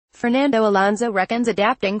Fernando Alonso reckons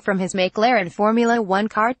adapting from his McLaren Formula One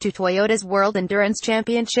car to Toyota's World Endurance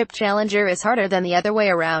Championship Challenger is harder than the other way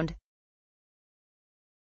around.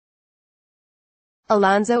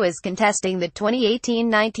 Alonso is contesting the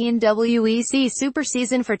 2018-19 WEC Super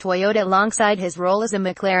Season for Toyota alongside his role as a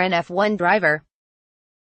McLaren F1 driver.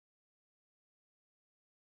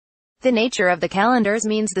 The nature of the calendars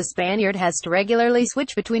means the Spaniard has to regularly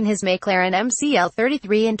switch between his McLaren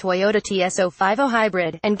MCL33 and Toyota TS050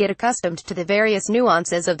 hybrid, and get accustomed to the various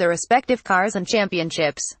nuances of the respective cars and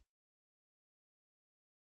championships.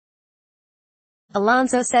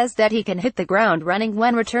 Alonso says that he can hit the ground running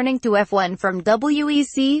when returning to F1 from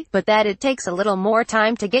WEC, but that it takes a little more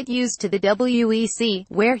time to get used to the WEC,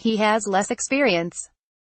 where he has less experience.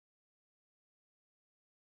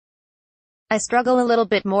 I struggle a little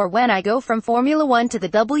bit more when I go from Formula One to the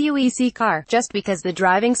WEC car, just because the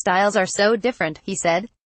driving styles are so different, he said.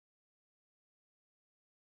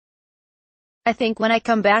 I think when I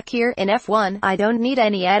come back here in F1, I don't need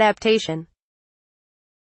any adaptation.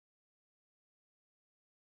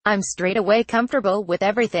 I'm straight away comfortable with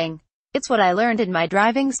everything. It's what I learned in my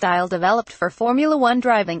driving style developed for Formula One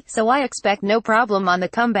driving, so I expect no problem on the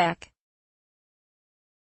comeback.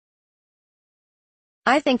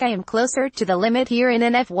 I think I am closer to the limit here in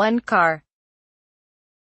an F1 car.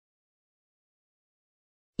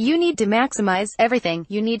 You need to maximize everything.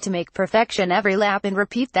 You need to make perfection every lap and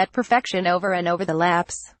repeat that perfection over and over the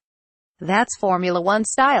laps. That's Formula One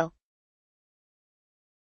style.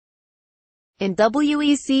 In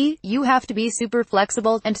WEC, you have to be super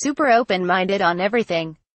flexible and super open-minded on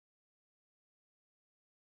everything.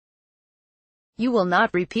 You will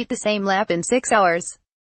not repeat the same lap in 6 hours.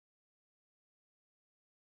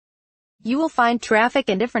 You will find traffic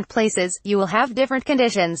in different places, you will have different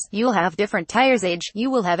conditions, you will have different tires age,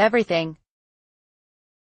 you will have everything.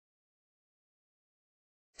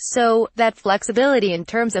 So, that flexibility in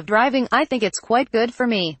terms of driving, I think it's quite good for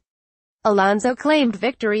me. Alonso claimed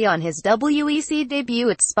victory on his WEC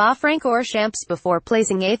debut at Spa-Francorchamps before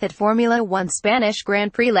placing 8th at Formula One Spanish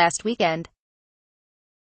Grand Prix last weekend.